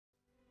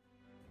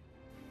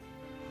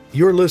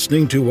You're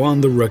listening to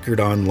On the Record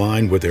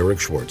Online with Eric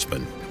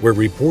Schwartzman, where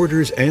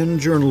reporters and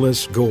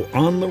journalists go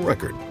on the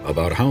record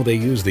about how they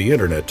use the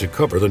internet to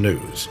cover the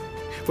news.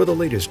 For the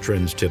latest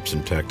trends, tips,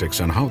 and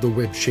tactics on how the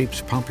web shapes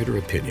popular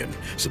opinion,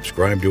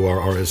 subscribe to our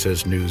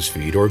RSS news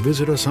feed or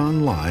visit us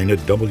online at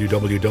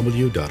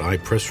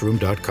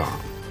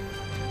www.ipressroom.com.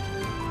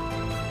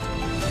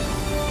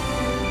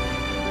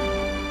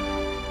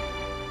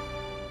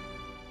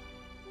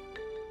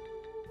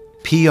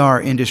 PR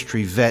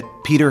industry vet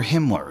Peter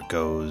Himmler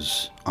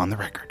goes on the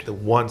record. The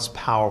once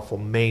powerful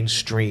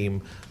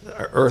mainstream,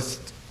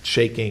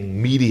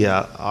 earth-shaking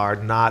media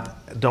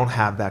don't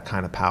have that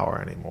kind of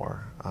power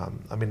anymore.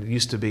 It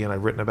used to be, and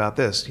I've written about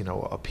this,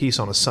 a piece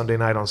on a Sunday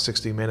night on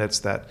 60 Minutes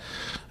that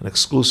an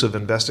exclusive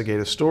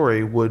investigative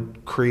story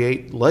would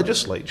create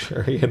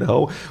legislature,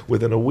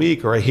 within a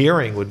week, or a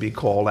hearing would be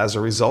called as a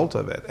result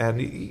of it.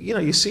 And,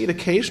 you see it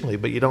occasionally,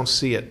 but you don't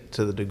see it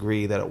to the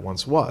degree that it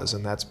once was.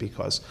 And that's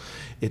because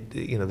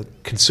the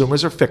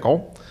consumers are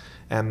fickle,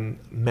 and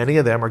many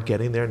of them are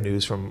getting their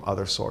news from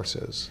other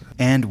sources.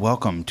 And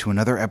welcome to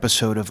another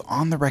episode of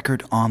On the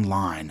Record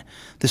Online.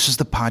 This is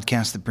the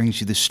podcast that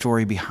brings you the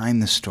story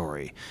behind the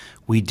story.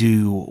 We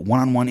do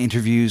one-on-one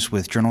interviews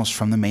with journalists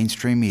from the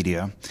mainstream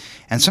media,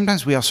 and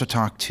sometimes we also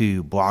talk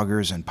to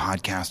bloggers and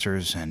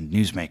podcasters and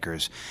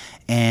newsmakers,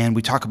 and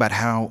we talk about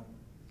how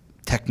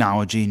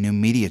technology, new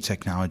media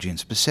technology in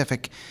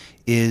specific,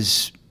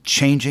 is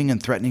changing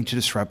and threatening to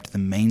disrupt the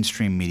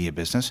mainstream media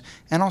business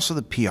and also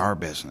the PR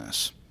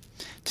business.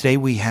 Today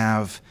we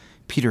have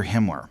Peter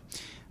Himmler.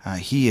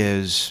 He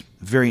is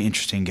a very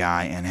interesting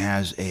guy and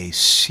has a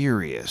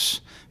serious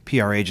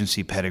PR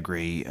agency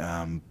pedigree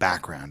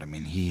background.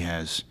 He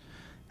has,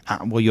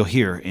 you'll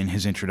hear in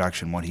his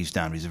introduction what he's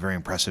done. He's a very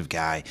impressive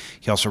guy.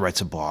 He also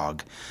writes a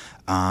blog.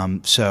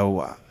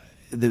 So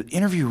the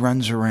interview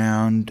runs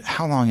around,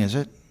 how long is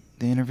it?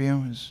 The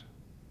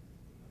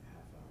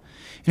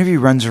interview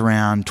runs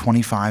around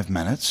 25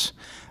 minutes.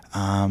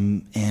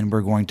 And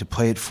we're going to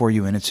play it for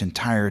you in its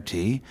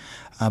entirety.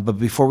 But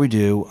before we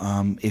do,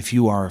 if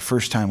you are a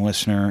first-time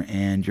listener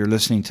and you're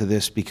listening to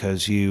this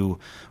because you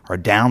are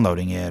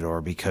downloading it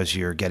or because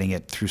you're getting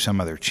it through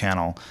some other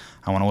channel,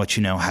 I want to let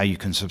you know how you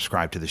can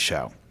subscribe to the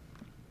show.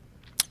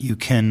 You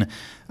can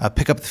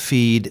pick up the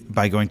feed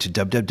by going to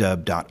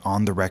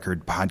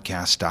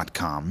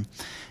www.ontherecordpodcast.com.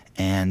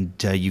 And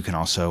you can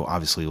also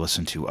obviously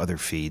listen to other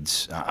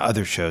feeds,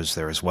 other shows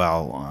there as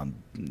well.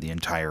 The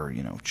entire,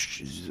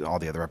 all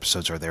the other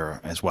episodes are there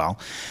as well.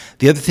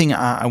 The other thing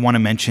I want to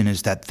mention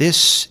is that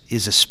this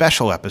is a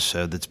special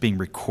episode that's being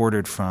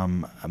recorded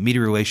from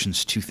Media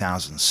Relations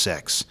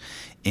 2006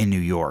 in New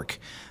York.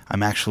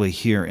 I'm actually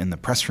here in the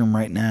press room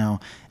right now,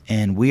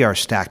 and we are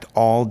stacked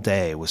all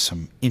day with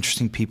some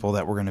interesting people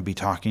that we're going to be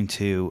talking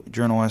to,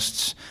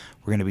 journalists.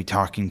 We're going to be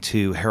talking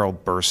to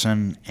Harold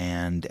Burson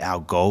and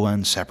Al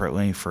Golan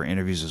separately for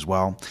interviews as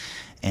well.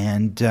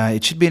 And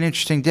it should be an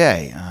interesting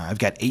day. I've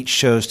got 8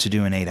 shows to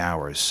do in 8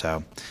 hours,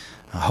 so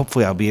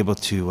hopefully I'll be able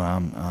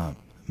to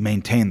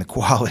maintain the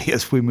quality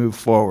as we move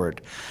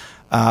forward.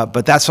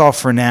 But that's all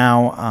for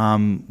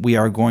now. We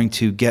are going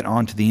to get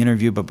on to the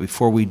interview, but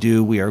before we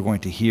do, we are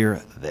going to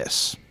hear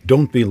this.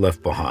 Don't be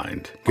left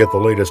behind. Get the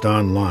latest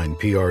online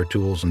PR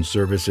tools and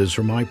services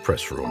from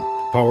iPressroom.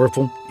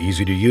 Powerful,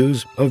 easy to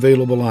use,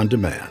 available on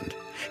demand.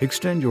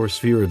 Extend your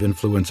sphere of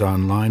influence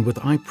online with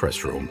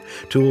iPressroom,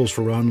 tools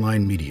for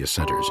online media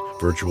centers,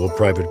 virtual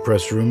private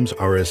press rooms,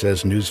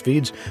 RSS news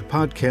feeds,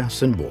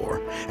 podcasts, and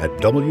more at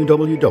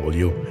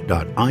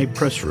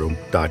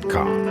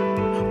www.ipressroom.com.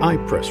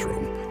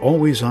 iPressroom,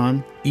 always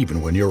on,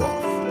 even when you're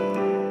off.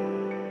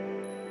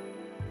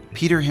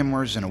 Peter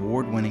Himmler is an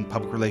award-winning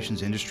public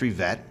relations industry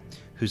vet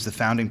who's the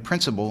founding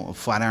principal of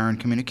Flatiron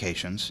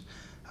Communications.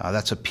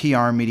 That's a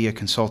PR media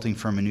consulting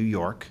firm in New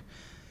York.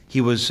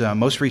 He was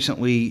most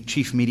recently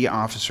chief media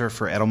officer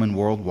for Edelman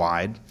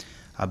Worldwide.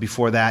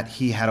 Before that,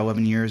 he had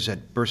 11 years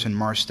at Burson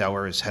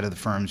Marsteller as head of the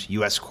firm's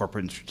U.S.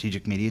 corporate and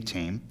strategic media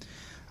team.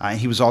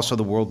 He was also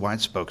the worldwide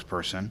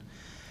spokesperson.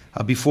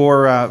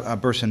 Before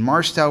Burson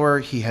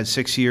Marsteller, he had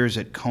 6 years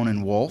at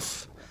Cohn &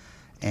 Wolfe,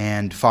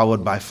 and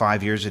followed by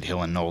 5 years at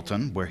Hill &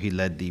 Knowlton, where he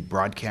led the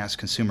Broadcast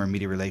Consumer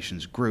Media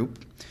Relations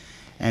Group.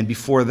 And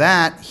before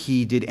that,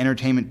 he did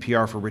entertainment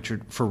PR for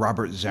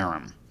Robert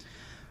Zerum.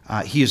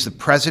 He is the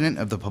president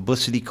of the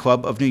Publicity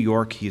Club of New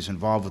York. He is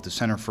involved with the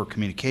Center for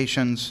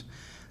Communications,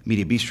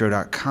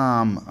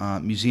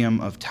 MediaBistro.com,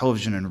 Museum of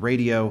Television and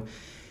Radio.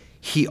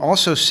 He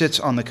also sits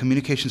on the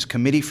Communications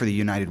Committee for the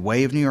United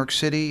Way of New York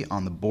City,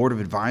 on the Board of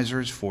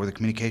Advisors for the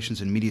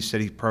Communications and Media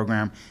Studies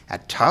program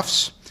at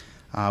Tufts,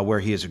 where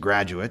he is a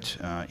graduate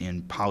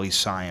in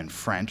poli-sci and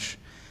French.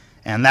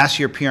 And last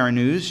year, PR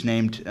News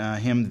named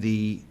him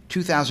the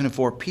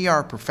 2004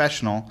 PR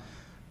Professional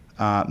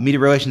Media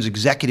Relations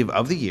Executive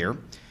of the Year,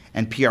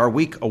 and PR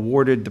Week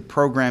awarded the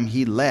program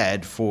he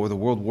led for the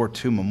World War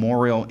II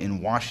Memorial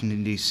in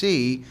Washington,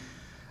 D.C.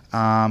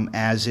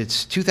 As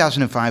its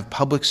 2005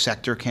 Public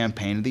Sector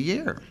Campaign of the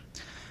Year.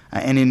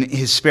 And in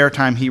his spare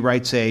time, he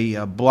writes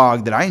a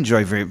blog that I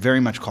enjoy very, very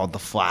much called The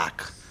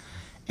Flack.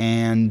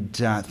 And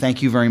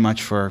thank you very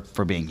much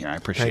for being here. I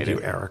appreciate it. Thank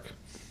you, Eric.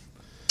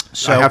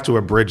 So, I have to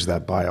abridge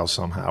that bio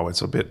somehow.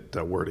 It's a bit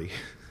wordy.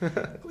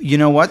 You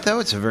know what, though?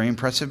 It's a very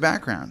impressive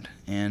background,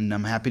 and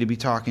I'm happy to be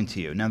talking to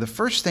you. Now, the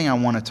first thing I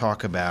want to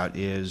talk about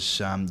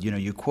is,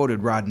 you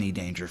quoted Rodney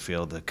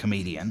Dangerfield, the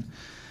comedian,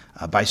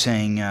 by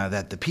saying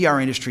that the PR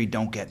industry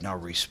don't get no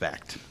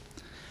respect.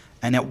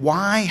 And that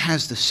why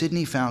has the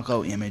Sidney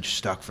Falco image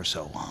stuck for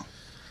so long?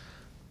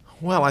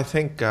 Well, I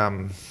think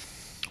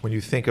when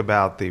you think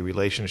about the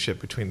relationship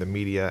between the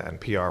media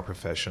and PR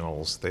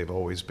professionals, they've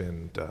always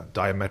been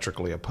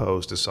diametrically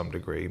opposed to some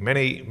degree.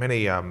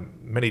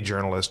 Many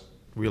journalists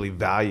really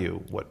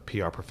value what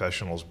PR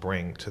professionals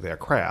bring to their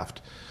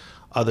craft.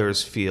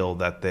 Others feel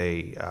that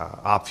they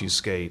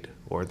obfuscate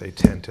or they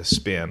tend to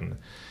spin.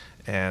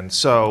 And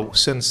so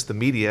since the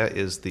media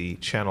is the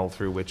channel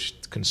through which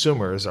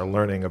consumers are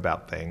learning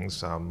about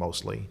things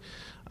mostly,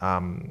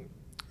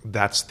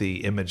 that's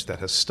the image that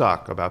has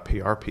stuck about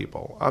PR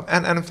people.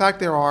 And in fact,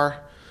 there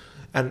are,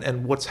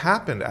 and what's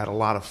happened at a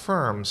lot of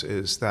firms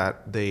is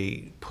that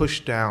they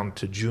push down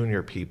to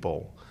junior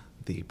people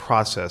the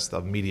process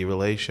of media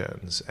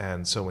relations.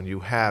 And so when you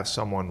have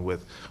someone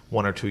with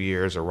 1 or 2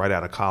 years or right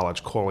out of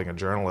college calling a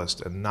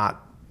journalist and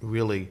not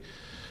really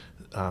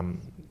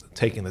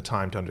taking the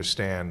time to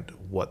understand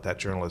what that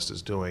journalist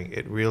is doing,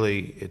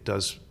 it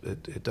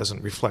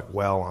doesn't reflect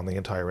well on the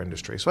entire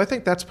industry. So I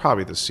think that's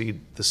probably the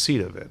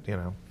seed of it,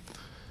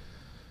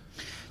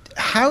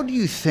 How do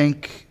you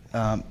think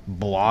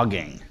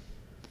blogging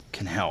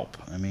can help?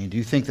 I mean, do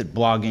you think that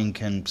blogging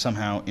can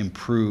somehow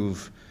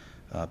improve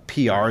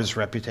PR's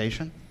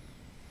reputation?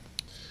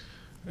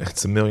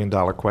 It's $1 million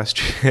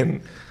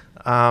question.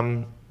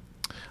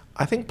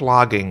 I think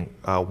blogging,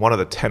 one of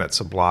the tenets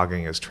of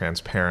blogging is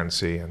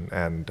transparency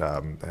and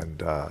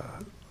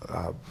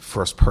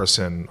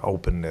first-person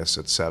openness,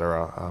 et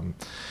cetera.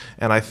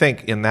 And I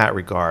think in that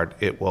regard,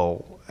 it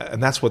will,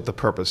 and that's what the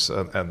purpose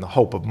and the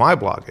hope of my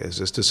blog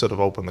is to sort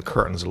of open the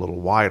curtains a little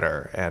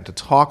wider and to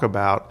talk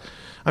about,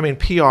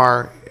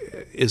 PR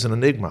is an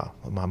enigma.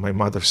 My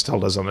mother still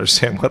doesn't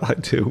understand what I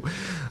do.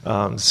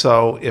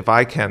 So if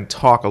I can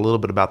talk a little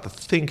bit about the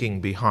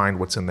thinking behind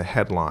what's in the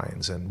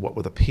headlines and what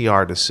were the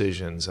PR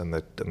decisions and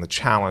the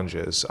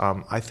challenges,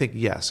 I think,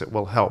 yes, it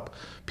will help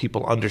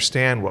people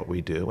understand what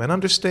we do and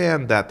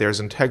understand that there's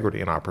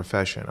integrity in our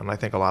profession. And I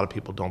think a lot of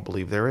people don't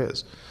believe there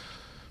is.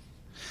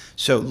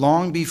 So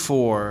long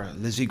before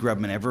Lizzie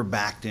Grubman ever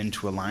backed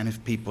into a line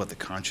of people at the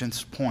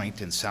Conscience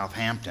Point in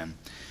Southampton,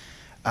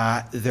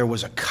 there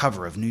was a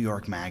cover of New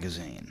York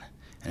Magazine,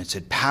 and it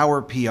said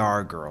Power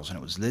PR Girls, and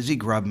it was Lizzie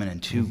Grubman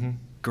and two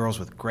girls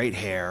with great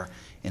hair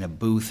in a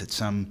booth at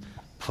some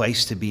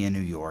place to be in New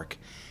York.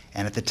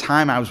 And at the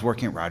time I was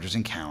working at Rogers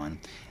 & Cowan,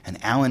 and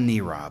Alan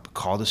Nerob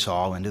called us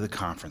all into the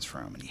conference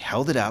room, and he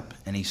held it up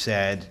and he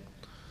said,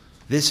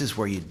 "This is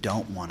where you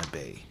don't want to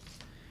be."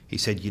 He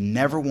said, "You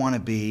never want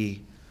to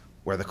be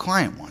where the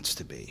client wants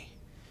to be."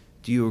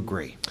 Do you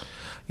agree?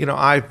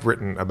 I've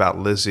written about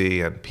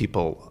Lizzie and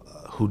people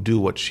who do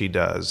what she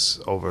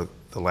does over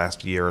the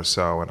last year or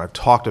so, and I've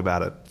talked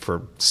about it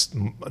for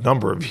a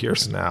number of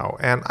years now.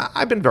 And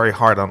I've been very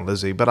hard on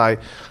Lizzie, but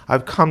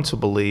I've come to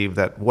believe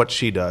that what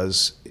she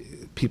does,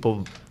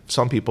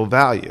 some people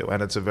value,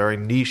 and it's a very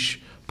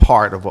niche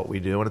part of what we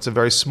do, and it's a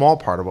very small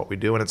part of what we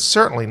do, and it's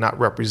certainly not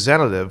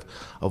representative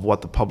of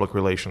what the public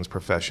relations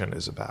profession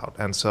is about.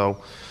 And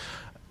so,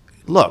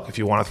 look, if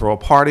you want to throw a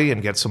party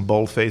and get some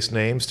bold-faced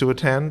names to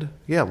attend,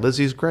 yeah,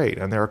 Lizzie's great.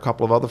 And there are a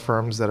couple of other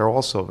firms that are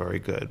also very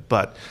good.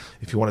 But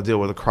if you want to deal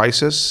with a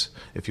crisis,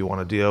 if you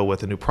want to deal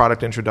with a new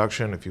product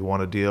introduction, if you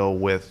want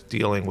to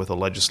dealing with a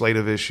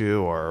legislative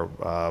issue or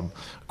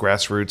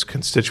grassroots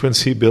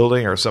constituency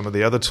building or some of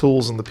the other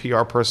tools in the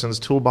PR person's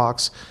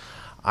toolbox,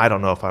 I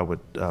don't know if I would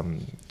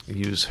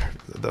use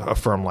a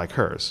firm like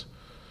hers.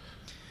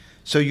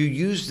 So you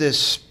use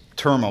this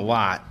term a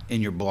lot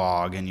in your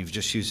blog, and you've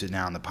just used it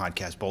now in the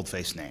podcast,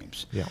 bold-faced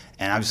names. Yeah.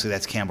 And obviously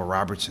that's Campbell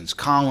Robertson's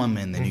column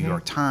in the New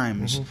York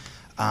Times,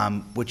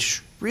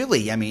 which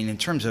really, in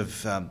terms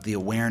of the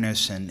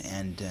awareness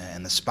and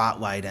the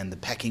spotlight and the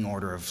pecking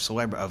order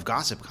of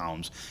gossip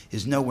columns,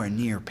 is nowhere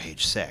near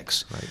Page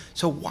Six. Right.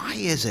 So why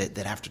is it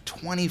that after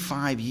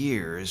 25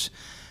 years,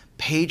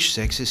 Page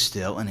Six is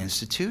still an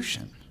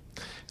institution?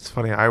 It's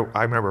funny, I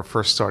remember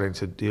first starting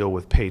to deal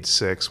with Page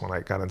Six when I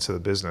got into the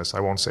business. I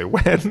won't say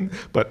when,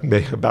 but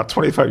maybe about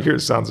 25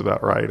 years sounds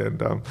about right.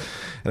 And I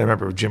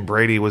remember Jim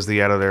Brady was the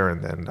editor,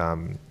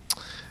 and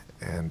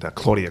then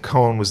Claudia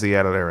Cohn was the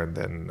editor, and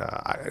then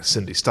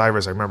Cindy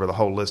Stivers. I remember the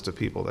whole list of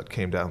people that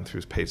came down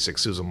through Page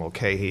Six, Susan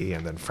Mulcahy,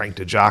 and then Frank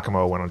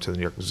DiGiacomo went on to the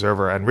New York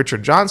Observer, and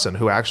Richard Johnson,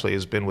 who actually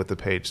has been with the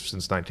Page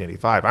since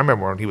 1985. I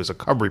remember when he was a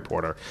cub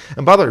reporter.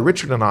 And by the way,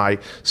 Richard and I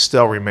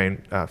still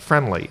remain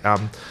friendly.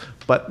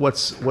 But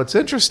what's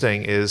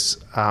interesting is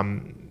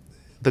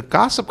the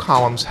gossip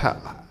columns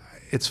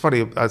it's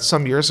funny,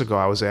 some years ago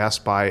I was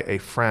asked by a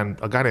friend,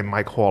 a guy named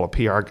Mike Hall, a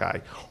PR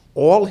guy.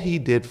 All he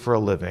did for a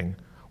living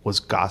was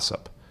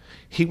gossip.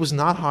 He was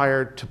not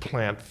hired to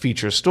plant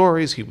feature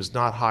stories. He was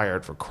not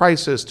hired for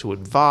crisis, to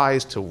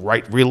advise, to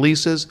write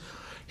releases.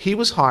 He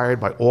was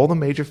hired by all the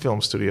major film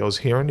studios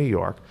here in New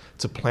York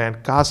to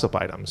plant gossip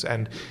items.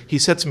 And he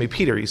said to me,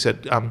 Peter, he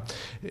said,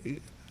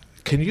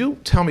 can you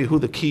tell me who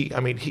the key,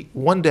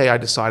 one day I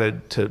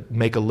decided to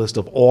make a list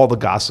of all the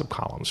gossip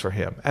columns for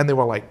him. And there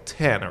were like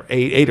 10 or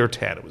 8 or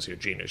 10. It was your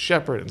Gina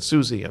Shepard and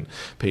Susie and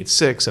Page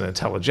Six and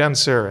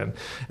Intelligencer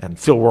and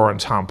Phil Rohr and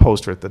Tom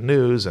Poster at the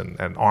News and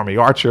Army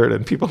Archer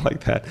and people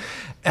like that.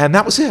 And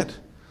that was it.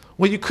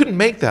 Well, you couldn't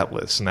make that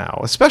list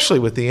now, especially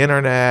with the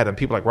internet and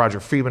people like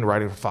Roger Friedman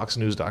writing for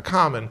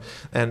FoxNews.com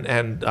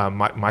and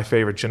my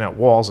favorite Jeanette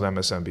Walls at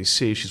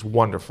MSNBC. She's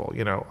wonderful,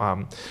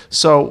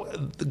 So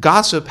the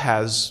gossip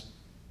has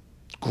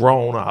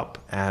grown up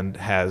and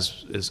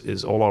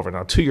is all over.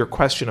 Now, to your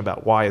question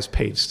about why is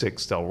Page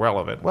Six still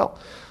relevant? Well,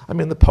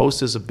 the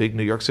Post is a big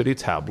New York City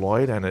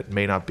tabloid, and it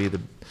may not be the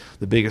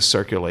biggest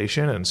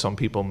circulation, and some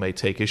people may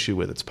take issue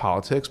with its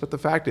politics, but the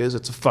fact is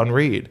it's a fun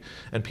read,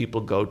 and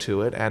people go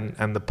to it,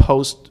 and the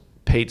Post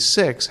Page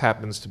Six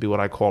happens to be what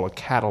I call a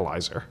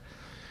catalyzer.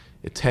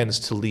 It tends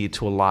to lead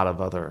to a lot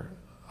of other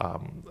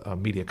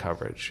media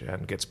coverage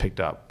and gets picked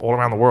up all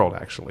around the world,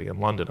 actually, in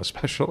London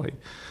especially.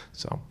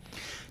 So.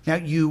 Now,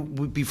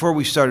 before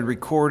we started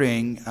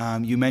recording,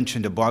 you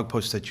mentioned a blog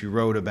post that you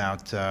wrote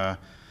about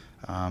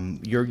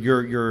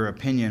your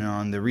opinion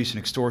on the recent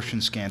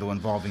extortion scandal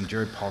involving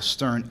Jared Paul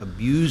Stern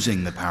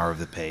abusing the power of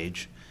the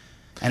page,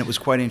 and it was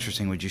quite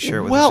interesting. Would you share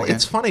it with us again? Well,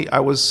 it's funny.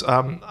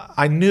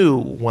 I knew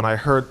when I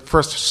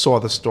first saw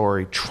the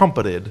story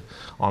trumpeted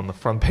on the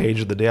front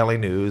page of the Daily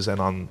News and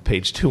on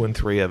page 2 and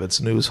 3 of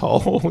its news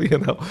hole.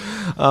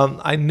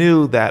 I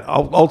knew that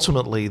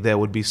ultimately there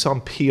would be some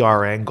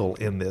PR angle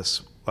in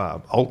this.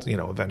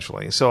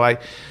 Eventually. So I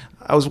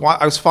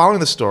was following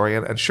the story,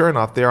 and sure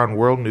enough, there on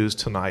World News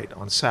Tonight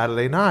on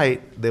Saturday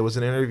night, there was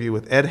an interview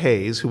with Ed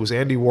Hayes, who was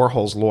Andy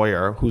Warhol's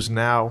lawyer, who's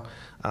now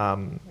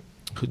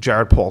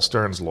Jared Paul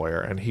Stern's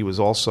lawyer, and he was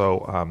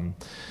also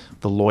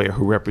the lawyer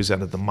who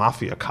represented the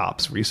mafia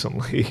cops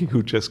recently,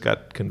 who just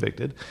got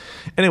convicted.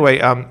 Anyway,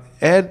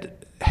 Ed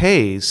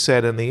Hayes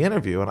said in the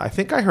interview, and I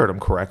think I heard him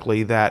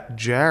correctly, that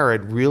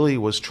Jared really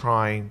was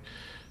trying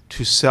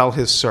to sell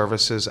his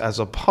services as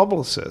a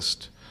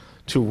publicist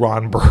to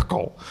Ron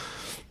Burkle.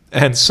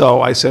 And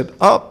so I said,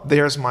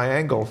 there's my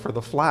angle for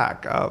the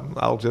flack.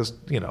 I'll just,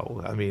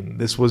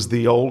 this was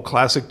the old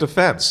classic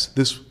defense.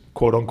 This,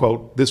 quote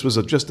unquote, this was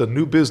just a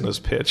new business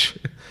pitch.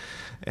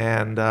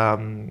 And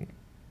I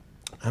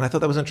thought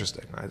that was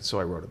interesting.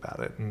 So I wrote about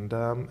it.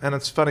 And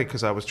it's funny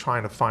because I was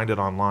trying to find it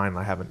online.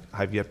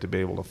 I've yet to be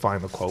able to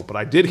find the quote, but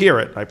I did hear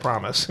it, I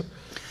promise.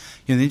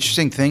 The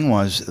interesting thing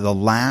was the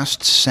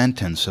last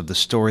sentence of the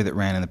story that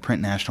ran in the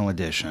print national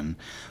edition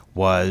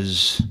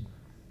was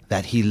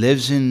that he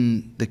lives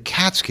in the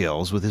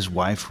Catskills with his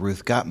wife,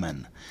 Ruth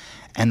Gutman.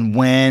 And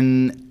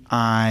when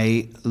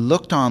I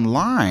looked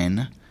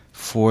online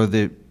for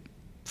the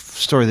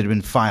story that had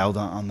been filed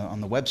on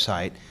the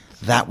website,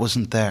 that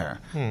wasn't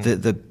there.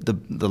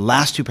 The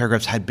last 2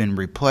 paragraphs had been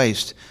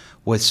replaced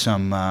with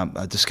some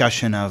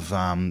discussion of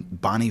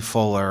Bonnie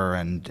Fuller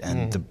and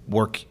the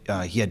work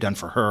he had done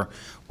for her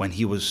when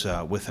he was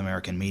with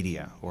American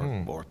Media,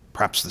 or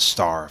perhaps The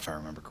Star, if I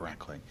remember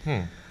correctly.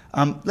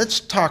 Let's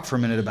talk for a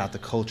minute about the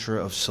culture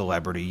of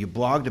celebrity. You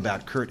blogged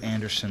about Kurt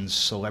Anderson's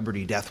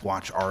Celebrity Death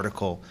Watch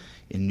article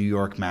in New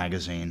York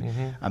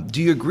Magazine.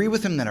 Do you agree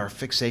with him that our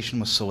fixation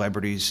with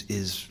celebrities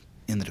is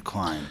in the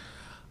decline?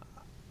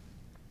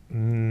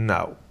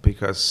 No,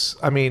 because,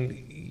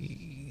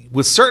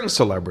 with certain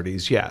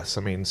celebrities, yes.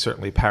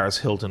 Certainly Paris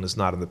Hilton is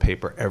not in the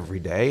paper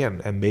every day,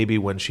 and maybe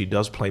when she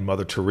does play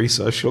Mother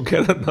Teresa, she'll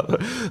get another.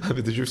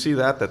 Did you see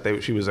that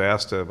she was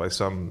asked by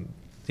some,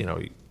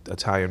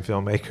 Italian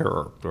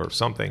filmmaker or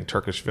something,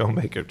 Turkish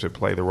filmmaker, to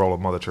play the role of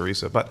Mother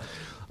Teresa? But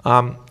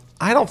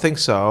I don't think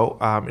so.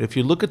 If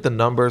you look at the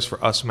numbers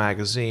for Us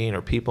Magazine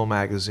or People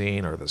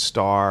Magazine or The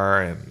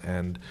Star,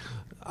 and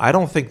I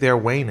don't think they're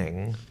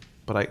waning.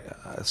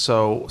 But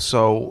so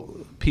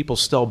people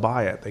still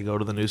buy it. They go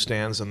to the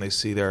newsstands and they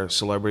see their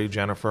celebrity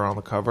Jennifer on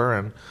the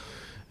cover,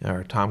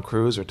 or Tom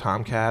Cruise or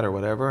Tomcat or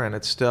whatever, and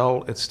it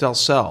still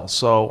sells.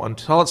 So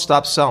until it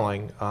stops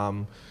selling,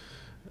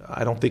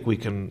 I don't think we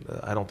can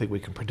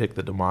predict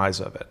the demise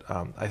of it.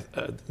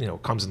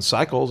 It comes in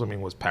cycles.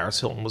 Was Paris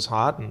Hilton was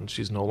hot and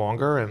she's no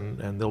longer,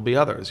 and there'll be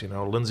others.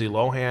 Lindsay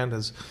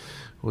Lohan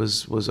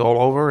was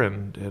all over,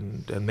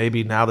 and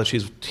maybe now that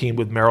she's teamed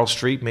with Meryl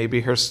Streep,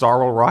 maybe her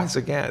star will rise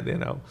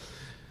again.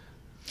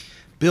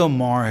 Bill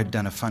Maher had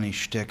done a funny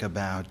shtick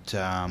about.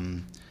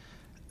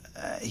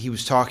 He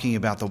was talking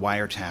about the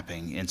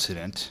wiretapping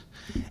incident,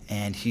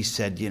 and he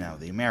said,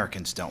 the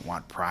Americans don't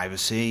want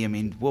privacy.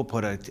 We'll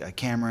put a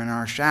camera in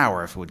our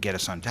shower if it would get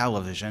us on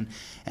television.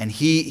 And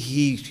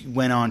he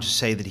went on to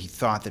say that he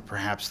thought that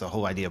perhaps the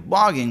whole idea of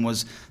blogging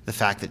was the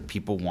fact that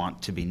people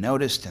want to be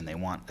noticed and they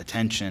want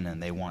attention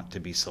and they want to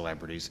be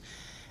celebrities.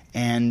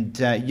 And,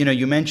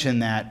 you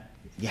mentioned that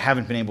you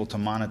haven't been able to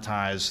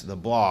monetize the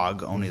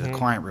blog, only the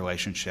client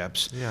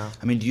relationships. Yeah.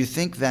 Do you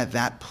think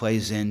that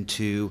plays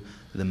into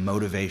the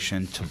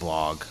motivation to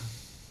blog?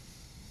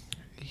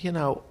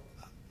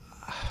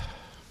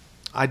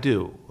 I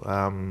do.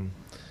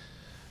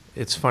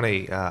 It's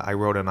funny, I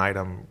wrote an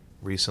item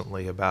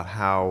recently about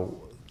how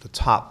the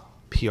top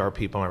PR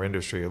people in our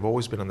industry have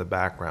always been in the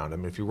background. I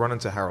mean, if you run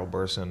into Harold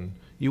Burson,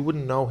 you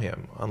wouldn't know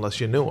him unless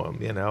you knew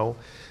him.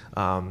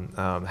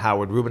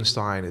 Howard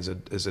Rubenstein is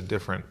a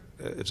different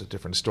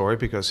story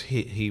because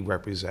he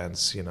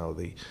represents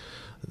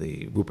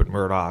the Rupert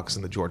Murdochs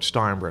and the George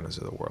Steinbrenners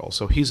of the world.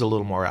 So he's a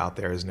little more out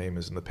there. His name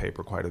is in the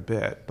paper quite a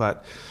bit.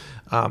 But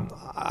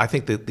I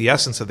think that the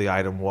essence of the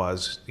item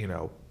was,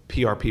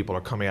 PR people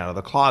are coming out of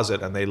the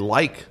closet and they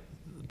like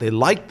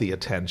the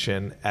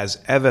attention as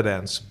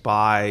evidenced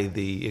by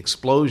the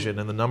explosion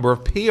in the number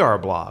of PR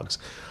blogs.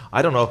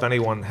 I don't know if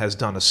anyone has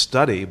done a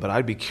study, but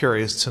I'd be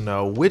curious to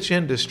know which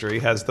industry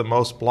has the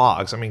most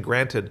blogs. I mean,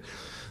 granted,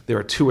 there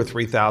are 2,000 or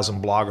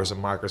 3,000 bloggers at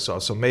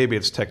Microsoft, so maybe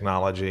it's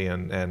technology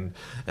and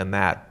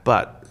that.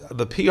 But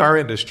the PR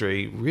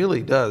industry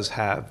really does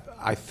have,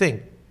 I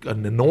think,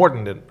 an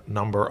inordinate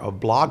number of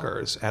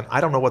bloggers, and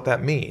I don't know what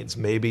that means.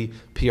 Maybe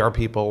PR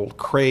people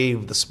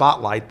crave the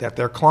spotlight that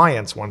their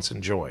clients once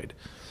enjoyed.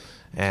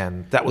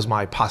 And that was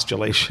my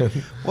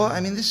postulation. Well, I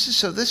mean, this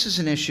is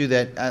an issue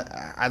that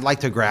I'd like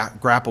to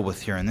grapple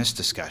with here in this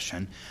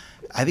discussion.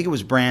 I think it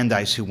was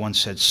Brandeis who once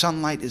said,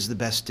 "Sunlight is the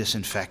best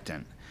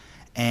disinfectant."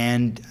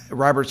 And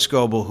Robert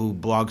Scoble, who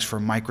blogs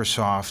for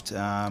Microsoft,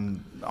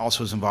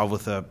 also is involved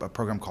with a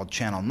program called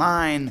Channel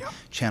 9.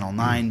 Channel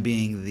 9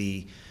 being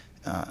the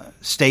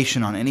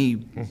station on any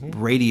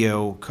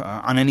radio,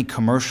 on any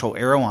commercial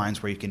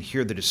airlines where you can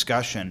hear the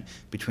discussion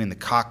between the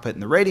cockpit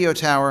and the radio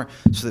tower,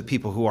 so that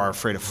people who are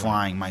afraid of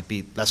flying might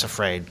be less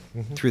afraid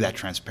through that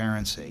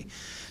transparency.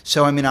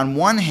 So, I mean, on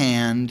one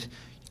hand,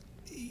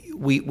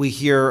 we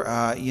hear,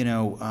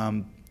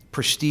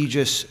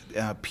 prestigious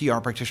PR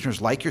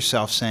practitioners like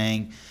yourself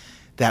saying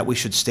that we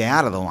should stay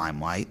out of the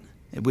limelight.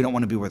 We don't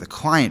want to be where the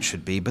client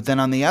should be. But then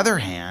on the other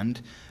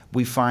hand,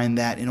 we find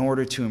that in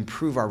order to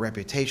improve our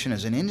reputation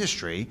as an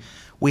industry,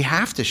 we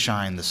have to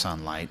shine the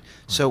sunlight.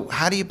 So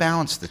how do you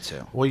balance the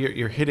two? Well,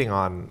 you're hitting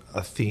on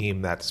a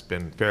theme that's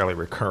been fairly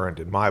recurrent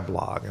in my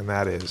blog, and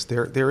that is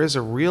there is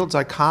a real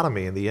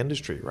dichotomy in the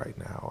industry right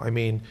now. I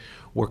mean,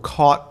 we're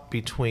caught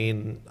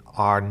between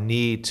our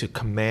need to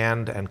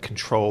command and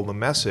control the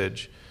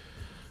message,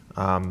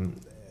 and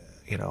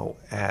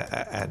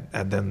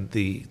then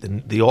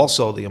the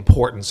also the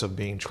importance of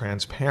being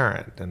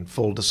transparent and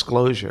full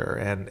disclosure,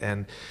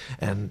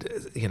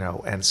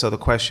 and so the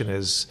question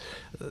is,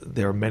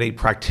 there are many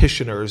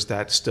practitioners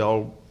that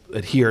still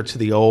adhere to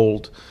the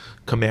old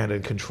command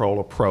and control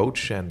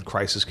approach and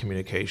crisis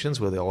communications,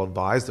 where they'll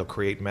advise, they'll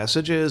create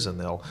messages, and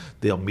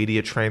they'll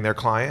media train their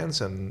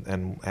clients, and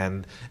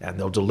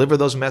they'll deliver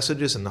those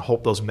messages, and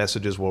hope those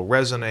messages will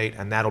resonate,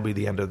 and that'll be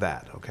the end of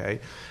that. Okay,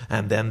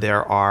 and then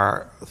there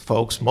are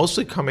folks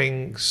mostly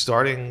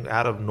starting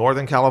out of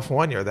Northern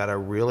California that are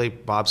really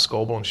Bob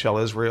Scoble and Shel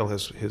Israel,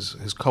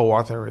 his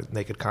co-author at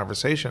Naked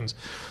Conversations,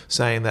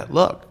 saying that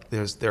look,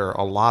 there are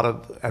a lot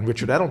of, and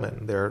Richard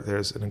Edelman,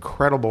 there's an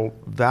incredible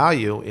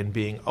value in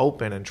being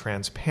open and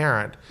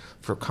transparent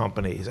for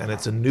companies, and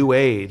it's a new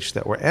age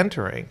that we're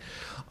entering.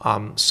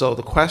 So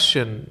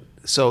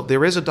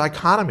there is a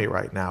dichotomy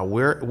right now.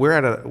 We're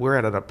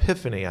at an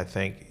epiphany, I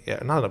think,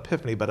 not an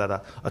epiphany, but at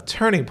a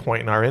turning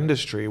point in our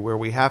industry where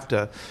we have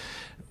to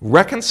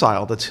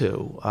reconcile the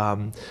two.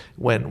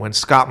 When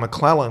Scott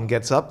McClellan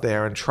gets up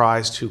there and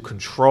tries to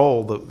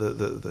control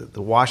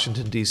the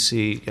Washington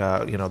D.C.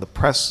 The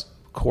press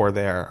corps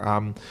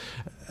there.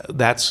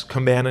 That's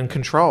command and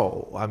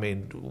control. I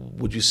mean,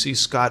 would you see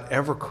Scott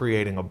ever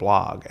creating a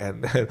blog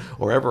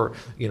or ever,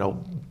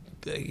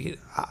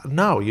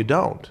 no, you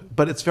don't.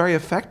 But it's very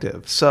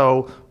effective.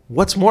 So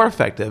what's more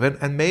effective?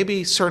 And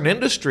maybe certain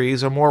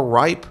industries are more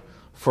ripe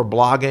for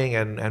blogging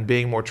and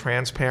being more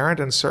transparent,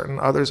 and certain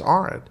others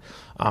aren't.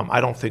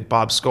 I don't think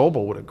Bob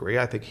Scoble would agree.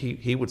 I think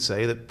he would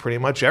say that pretty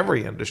much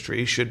every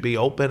industry should be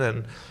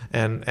open,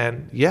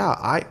 and yeah,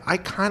 I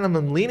kind of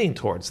am leaning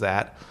towards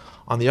that.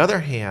 On the other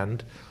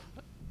hand,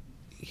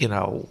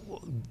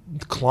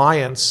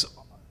 clients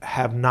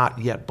have not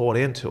yet bought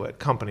into it.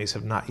 Companies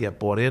have not yet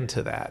bought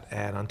into that.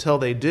 And until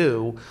they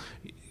do,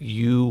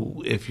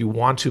 if you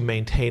want to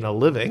maintain a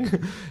living,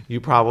 you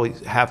probably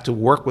have to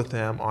work with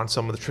them on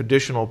some of the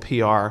traditional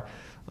PR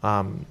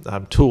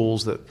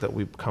tools that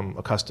we've become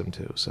accustomed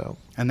to. So,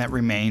 and that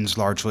remains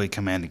largely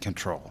command and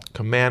control.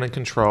 Command and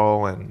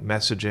control and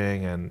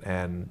messaging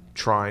and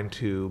trying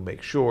to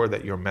make sure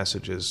that your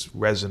messages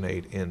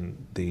resonate in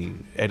the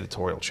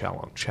editorial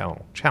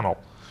channel.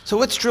 So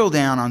let's drill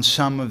down on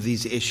some of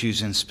these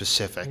issues in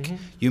specific. Mm-hmm.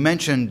 You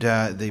mentioned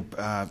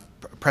the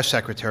press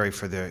secretary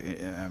for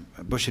the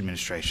Bush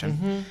administration,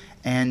 mm-hmm.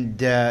 and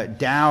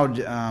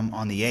Dowd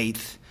on the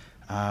 8th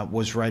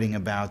was writing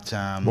about...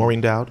 Maureen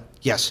Dowd?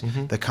 Yes,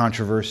 mm-hmm. the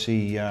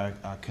controversy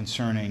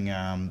concerning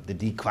the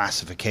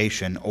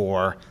declassification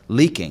or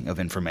leaking of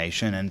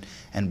information,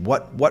 and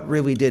what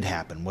really did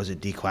happen. Was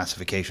it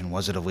declassification?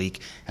 Was it a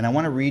leak? And I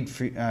want to read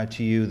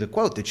to you the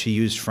quote that she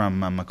used from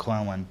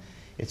McClellan.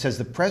 It says,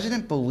 "The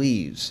president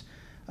believes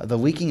the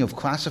leaking of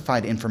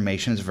classified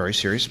information is a very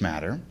serious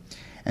matter,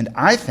 and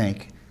I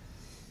think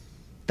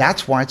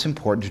That's why it's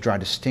important to draw a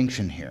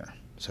distinction here.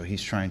 So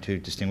he's trying to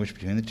distinguish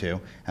between the two.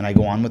 And I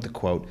go on with the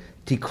quote,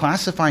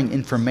 declassifying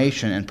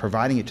information and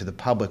providing it to the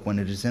public when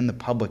it is in the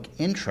public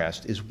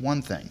interest is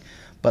one thing.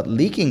 But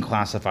leaking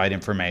classified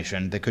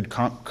information that could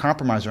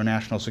compromise our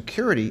national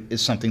security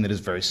is something that is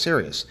very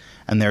serious.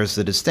 And there's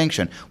the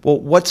distinction. Well,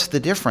 what's the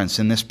difference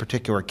in this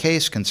particular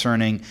case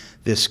concerning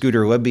this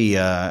Scooter Libby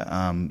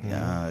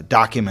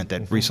document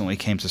that recently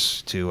came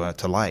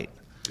to light?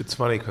 It's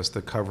funny because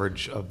the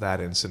coverage of that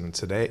incident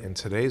today in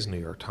today's New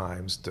York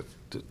Times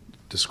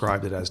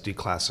described it as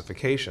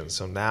declassification.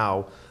 So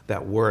now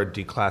that word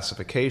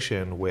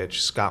declassification,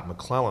 which Scott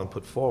McClellan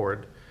put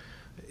forward,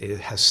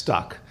 it has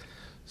stuck.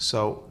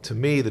 So to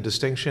me, the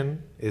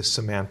distinction is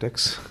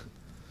semantics,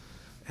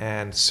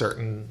 and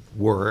certain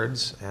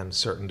words and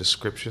certain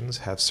descriptions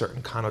have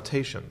certain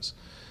connotations.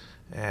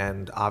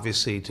 And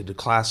obviously, to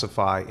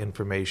declassify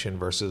information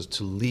versus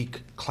to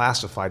leak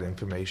classified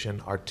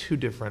information are two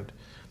different.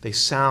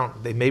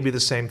 They may be the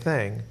same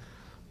thing,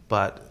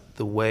 but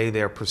the way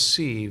they're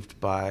perceived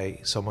by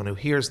someone who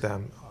hears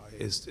them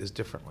is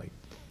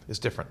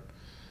different.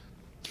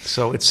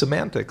 So it's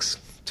semantics,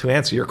 to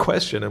answer your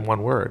question in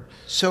one word.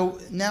 So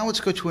now let's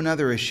go to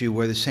another issue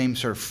where the same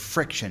sort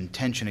of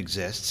tension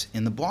exists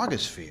in the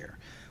blogosphere,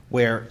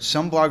 where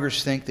some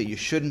bloggers think that you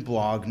shouldn't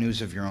blog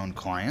news of your own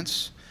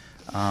clients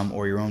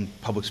or your own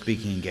public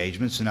speaking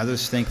engagements, and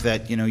others think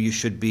that you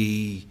should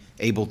be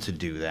able to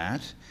do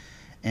that.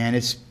 And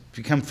it's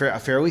become a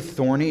fairly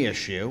thorny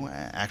issue,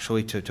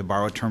 actually, to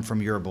borrow a term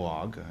from your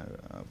blog,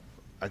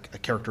 a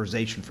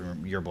characterization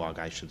from your blog,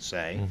 I should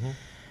say. Mm-hmm.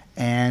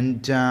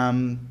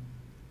 And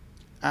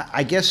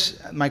I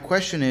guess my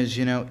question is,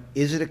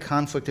 is it a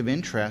conflict of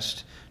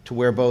interest to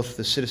wear both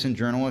the citizen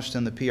journalist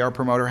and the PR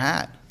promoter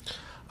hat?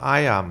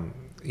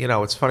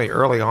 It's funny,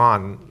 early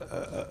on,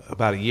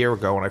 about a year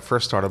ago when I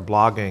first started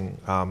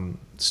blogging,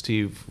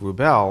 Steve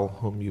Rubel,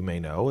 whom you may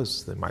know,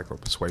 is the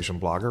micro-persuasion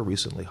blogger,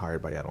 recently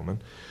hired by Edelman,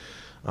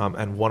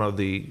 and one of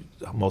the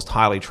most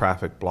highly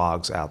trafficked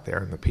blogs out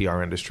there in the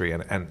PR industry,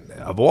 and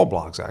of all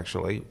blogs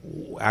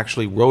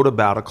actually wrote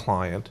about a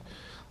client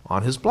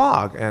on his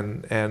blog,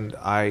 and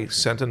I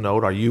sent a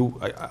note.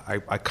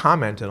 I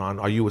commented on,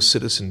 are you a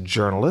citizen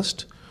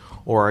journalist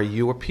or are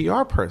you a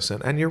PR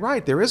person? And you're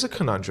right, there is a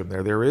conundrum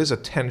there. There is a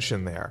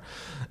tension there.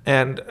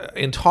 And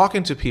in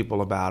talking to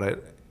people about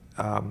it,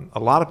 a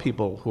lot of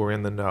people who are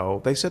in the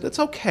know, they said it's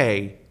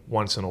okay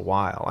once in a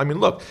while. I mean,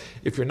 look,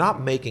 if you're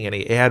not making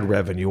any ad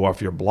revenue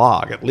off your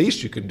blog, at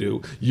least you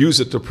can use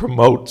it to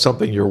promote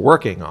something you're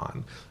working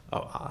on.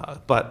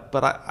 But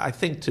I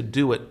think to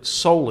do it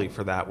solely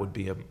for that would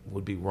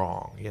be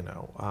wrong.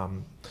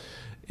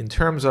 In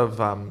terms of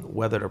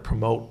whether to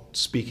promote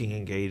speaking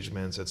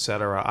engagements, et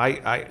cetera,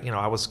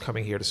 I was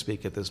coming here to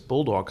speak at this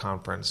Bulldog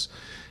conference,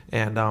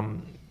 and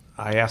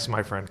I asked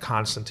my friend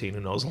Constantine,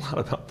 who knows a lot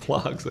about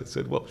blogs. I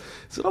said, "Well,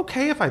 is it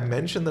okay if I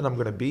mention that I'm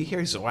going to be here?"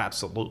 He said, "Oh,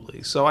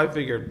 absolutely." So I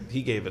figured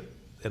he gave it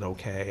an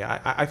okay.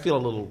 I feel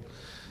a little,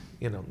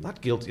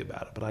 not guilty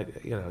about it,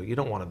 but you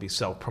don't want to be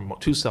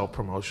too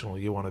self-promotional.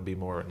 You want to be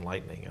more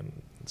enlightening, and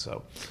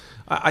so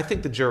I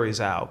think the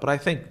jury's out. But I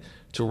think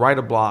to write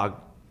a blog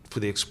for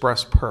the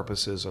express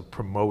purposes of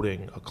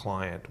promoting a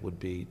client would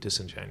be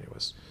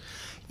disingenuous.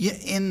 Yeah,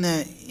 in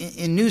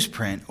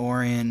newsprint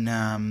or in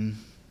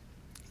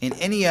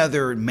any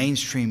other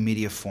mainstream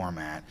media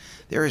format,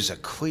 there is a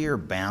clear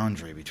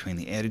boundary between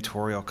the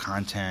editorial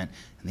content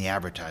and the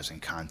advertising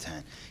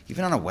content.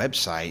 Even on a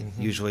website,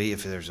 usually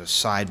if there's a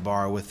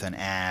sidebar with an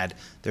ad,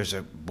 there's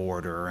a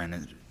border,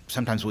 and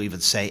sometimes we'll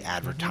even say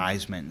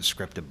advertisement and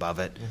script above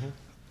it,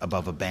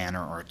 above a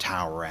banner or a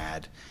tower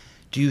ad.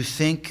 Do you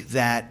think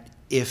that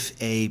if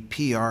a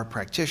PR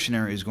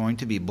practitioner is going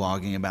to be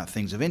blogging about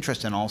things of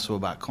interest and also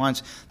about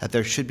clients, that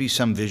there should be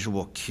some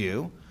visual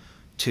cue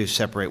to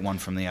separate one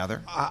from the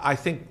other? I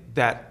think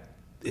that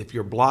if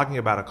you're blogging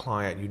about a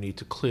client, you need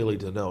to clearly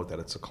denote that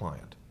it's a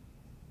client,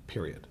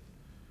 period.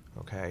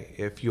 Okay?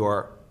 If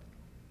you're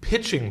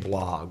pitching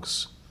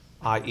blogs,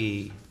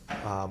 i.e.,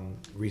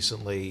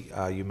 recently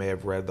you may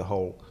have read the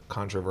whole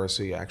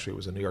controversy, actually it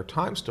was a New York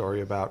Times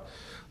story about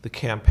the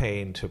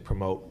campaign to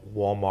promote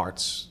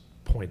Walmart's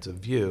point of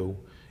view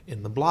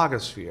in the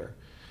blogosphere.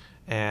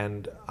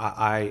 And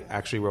I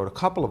actually wrote a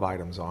couple of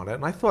items on it,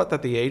 and I thought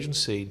that the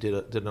agency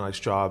did a nice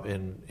job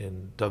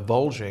in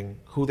divulging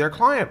who their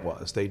client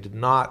was. They did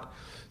not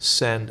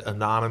send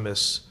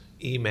anonymous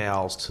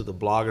emails to the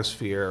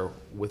blogosphere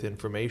with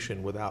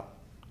information without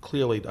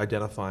clearly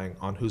identifying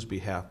on whose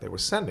behalf they were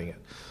sending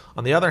it.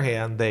 On the other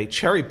hand, they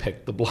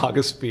cherry-picked the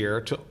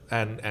blogosphere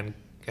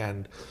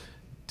and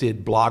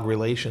did blog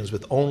relations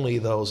with only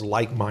those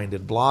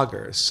like-minded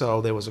bloggers. So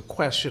there was a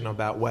question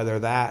about whether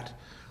that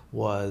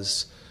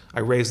was... I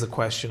raised the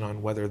question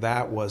on whether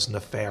that was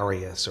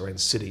nefarious or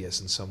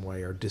insidious in some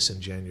way or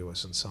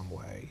disingenuous in some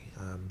way.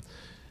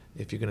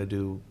 If you're going to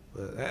do,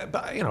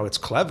 but it's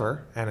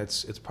clever and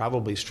it's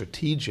probably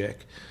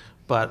strategic,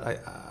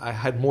 but I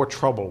had more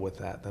trouble with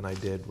that than I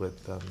did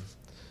with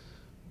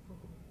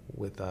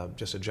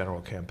just a general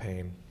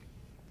campaign.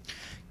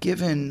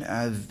 Given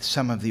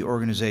some of the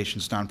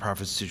organizations,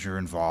 nonprofits that you're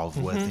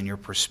involved with, and your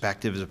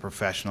perspective as a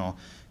professional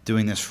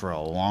doing this for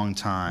a long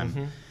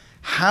time,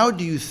 how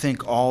do you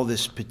think all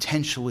this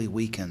potentially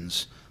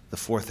weakens the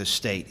Fourth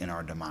Estate in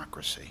our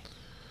democracy?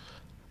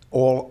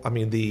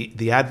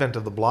 The advent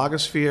of the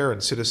blogosphere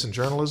and citizen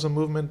journalism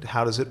movement,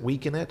 how does it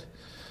weaken it?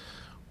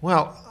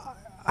 Well,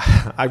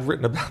 I've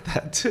written about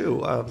that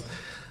too.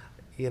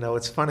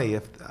 It's funny,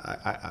 if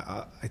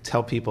I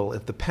tell people,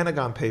 if the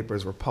Pentagon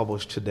Papers were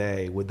published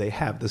today, would they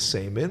have the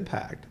same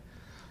impact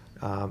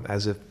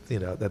as if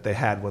that they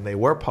had when they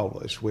were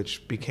published,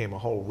 which became a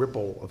whole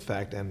ripple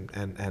effect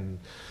and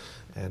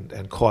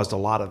caused a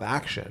lot of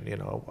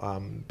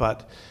action.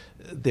 But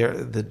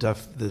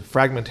the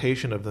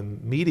fragmentation of the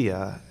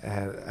media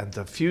and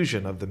the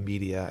fusion of the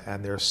media,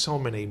 and there are so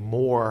many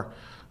more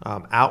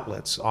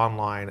outlets,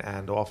 online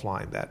and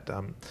offline,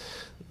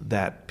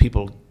 that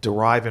people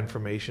derive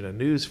information and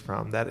news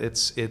from, that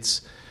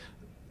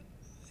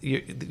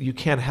you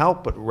can't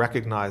help but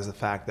recognize the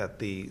fact that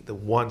the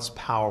once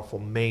powerful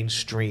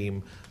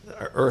mainstream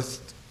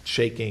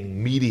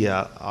earth-shaking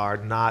media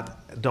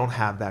don't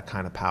have that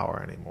kind of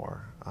power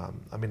anymore.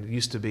 It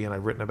used to be, and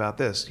I've written about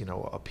this,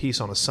 a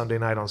piece on a Sunday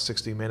night on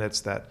 60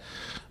 Minutes, that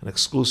an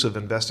exclusive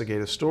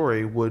investigative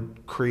story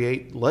would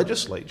create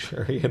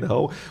legislature,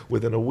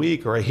 within a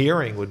week, or a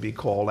hearing would be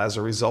called as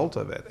a result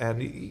of it.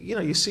 And,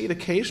 you see it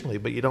occasionally,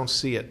 but you don't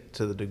see it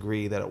to the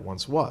degree that it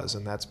once was.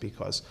 And that's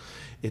because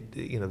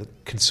the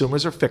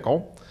consumers are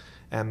fickle,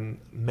 and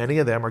many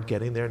of them are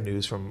getting their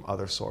news from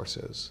other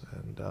sources,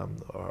 and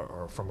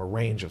or from a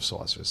range of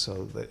sources.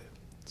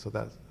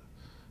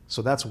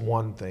 So that's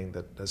one thing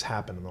that has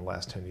happened in the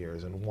last 10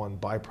 years, and one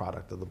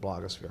byproduct of the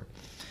blogosphere.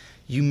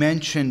 You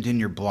mentioned in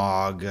your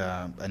blog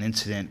an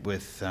incident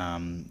with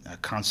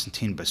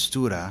Konstantin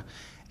Bastura.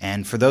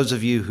 And for those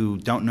of you who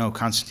don't know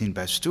Konstantin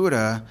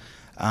Bastura,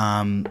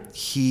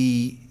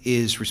 he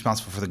is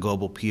responsible for the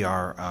Global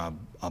PR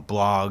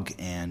blog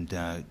and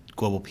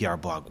Global PR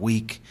Blog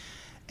Week,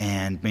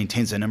 and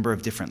maintains a number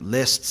of different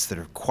lists that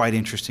are quite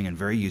interesting and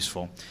very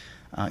useful.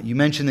 You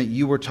mentioned that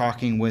you were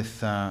talking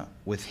with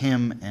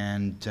him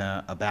and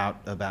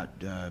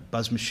about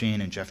Buzz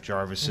Machine and Jeff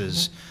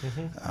Jarvis's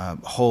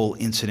whole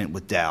incident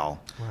with Dell.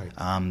 Right.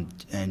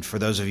 And for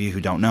those of you who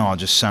don't know, I'll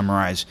just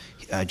summarize.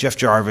 Jeff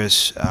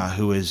Jarvis,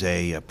 who is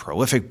a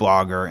prolific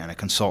blogger and a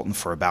consultant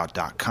for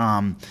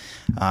About.com,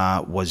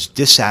 was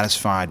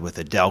dissatisfied with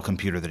a Dell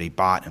computer that he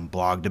bought and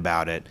blogged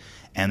about it.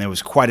 And there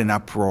was quite an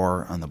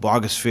uproar on the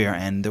blogosphere,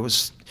 and there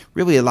was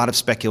really a lot of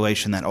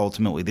speculation that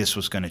ultimately this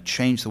was going to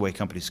change the way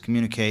companies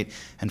communicate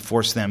and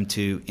force them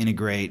to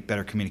integrate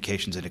better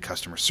communications into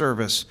customer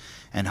service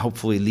and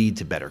hopefully lead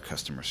to better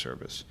customer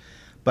service.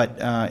 But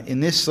in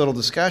this little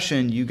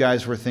discussion, you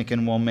guys were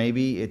thinking, well,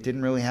 maybe it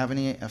didn't really have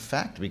any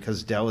effect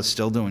because Dell is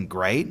still doing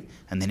great,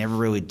 and they never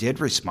really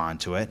did respond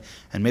to it,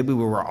 and maybe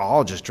we were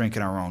all just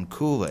drinking our own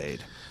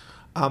Kool-Aid.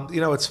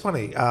 It's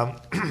funny.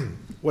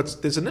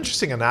 There's an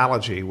interesting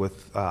analogy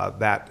with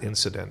that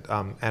incident,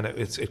 and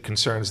it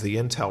concerns the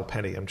Intel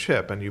Pentium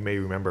chip. And you may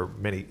remember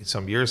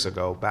some years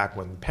ago, back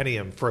when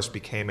Pentium first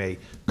became a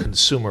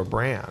consumer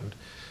brand,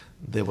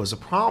 there was a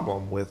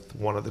problem with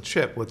one of the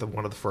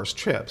first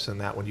chips, and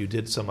that when you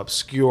did some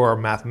obscure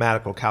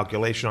mathematical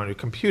calculation on your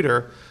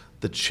computer,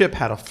 the chip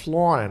had a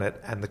flaw in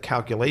it, and the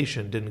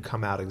calculation didn't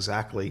come out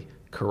exactly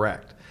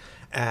correct.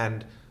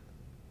 And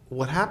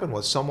what happened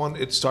was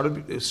it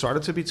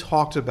started to be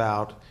talked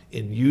about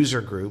in user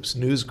groups,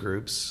 news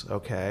groups,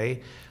 Usenet,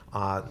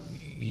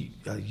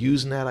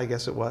 I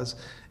guess it was,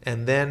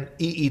 and then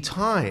EE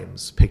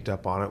Times picked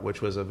up on it,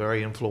 which was a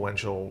very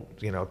influential,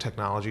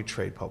 technology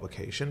trade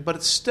publication. But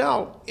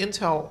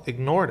Intel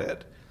ignored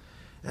it,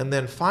 and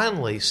then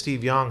finally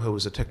Steve Young, who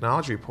was a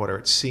technology reporter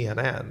at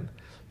CNN,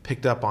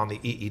 picked up on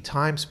the EE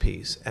Times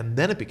piece, and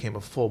then it became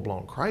a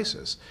full-blown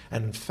crisis.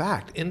 And in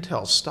fact,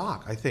 Intel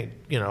stock, I think,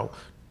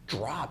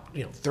 dropped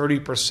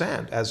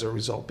 30% as a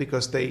result,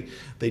 because they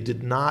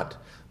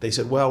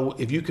said, well,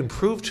 if you can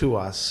prove to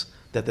us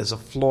that there's a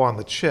flaw in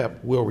the chip,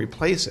 we'll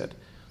replace it.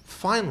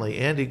 Finally,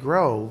 Andy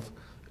Grove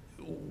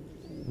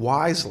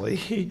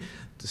wisely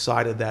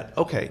decided that,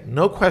 okay,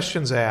 no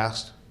questions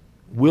asked,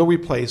 we'll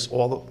replace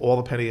all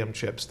the Pentium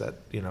chips, that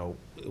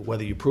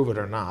whether you prove it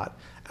or not,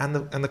 and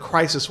the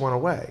crisis went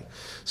away.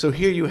 So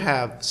here you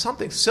have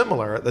something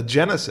similar, the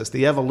genesis,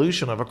 the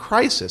evolution of a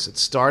crisis. It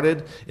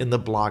started in the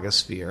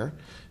blogosphere.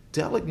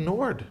 Dell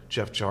ignored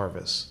Jeff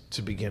Jarvis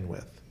to begin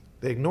with.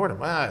 They ignored him.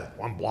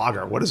 One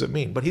blogger, what does it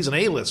mean? But he's an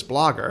A-list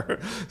blogger.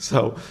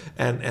 So,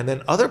 and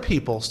then other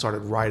people started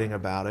writing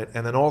about it,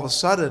 and then all of a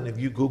sudden, if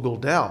you Google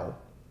Dell,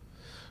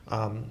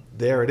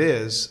 there it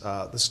is,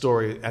 the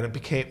story, and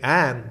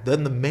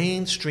then the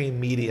mainstream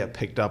media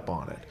picked up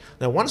on it.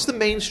 Now, once the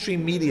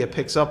mainstream media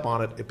picks up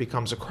on it, it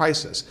becomes a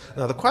crisis.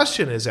 Now, the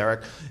question is,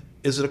 Eric,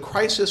 is it a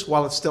crisis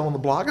while it's still in the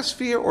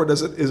blogosphere, or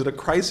is it a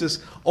crisis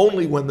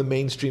only when the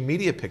mainstream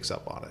media picks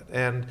up on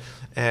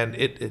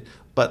it?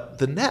 But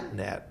the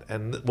net,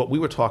 and what we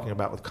were talking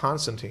about with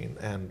Konstantin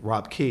and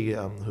Rob Key,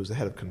 who's the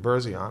head of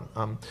Conversion,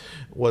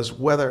 was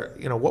whether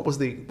what was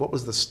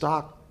the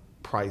stock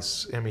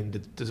price? I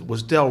mean,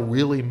 was Dell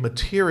really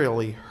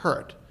materially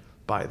hurt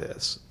by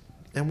this?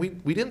 And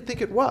we didn't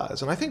think it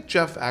was. And I think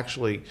Jeff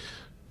actually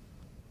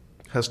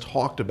has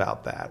talked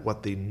about that,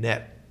 what the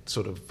net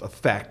sort of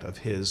effect of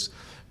his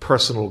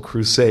personal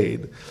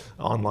crusade,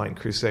 online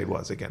crusade,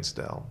 was against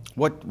Dell.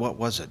 What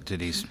was it?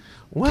 Did he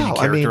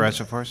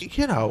characterize it for us?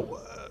 You know,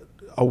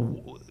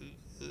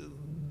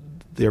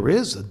 there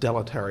is a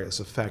deleterious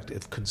effect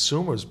if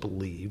consumers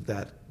believe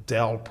that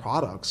Dell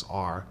products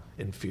are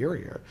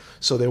inferior.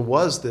 So there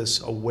was this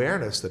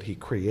awareness that he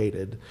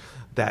created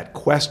that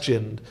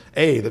questioned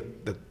A, the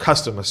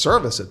customer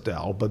service at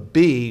Dell, but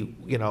B,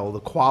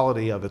 the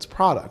quality of its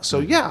products. So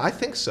yeah, I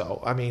think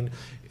so. I mean,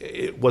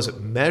 was it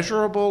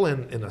measurable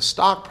in a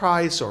stock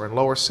price or in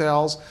lower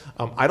sales?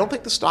 I don't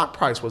think the stock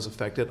price was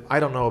affected. I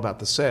don't know about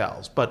the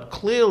sales. But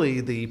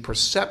clearly the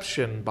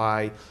perception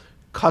by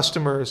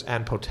customers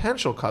and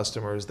potential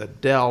customers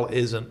that Dell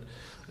isn't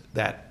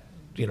that,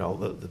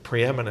 the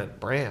preeminent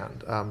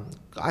brand,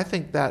 I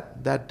think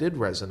that did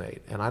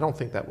resonate, and I don't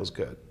think that was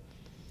good.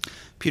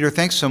 Peter,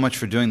 thanks so much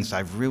for doing this.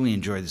 I've really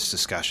enjoyed this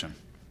discussion.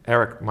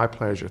 Eric, my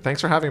pleasure.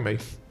 Thanks for having me.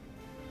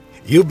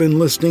 You've been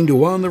listening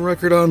to On the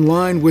Record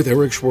Online with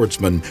Eric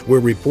Schwartzman, where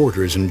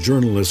reporters and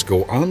journalists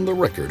go on the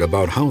record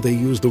about how they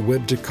use the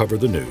web to cover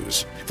the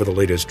news. For the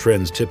latest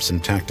trends, tips,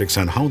 and tactics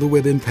on how the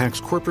web impacts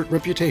corporate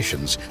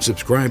reputations,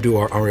 subscribe to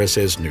our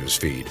RSS news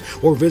feed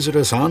or visit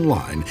us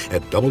online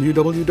at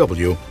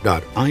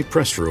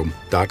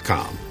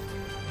www.ipressroom.com.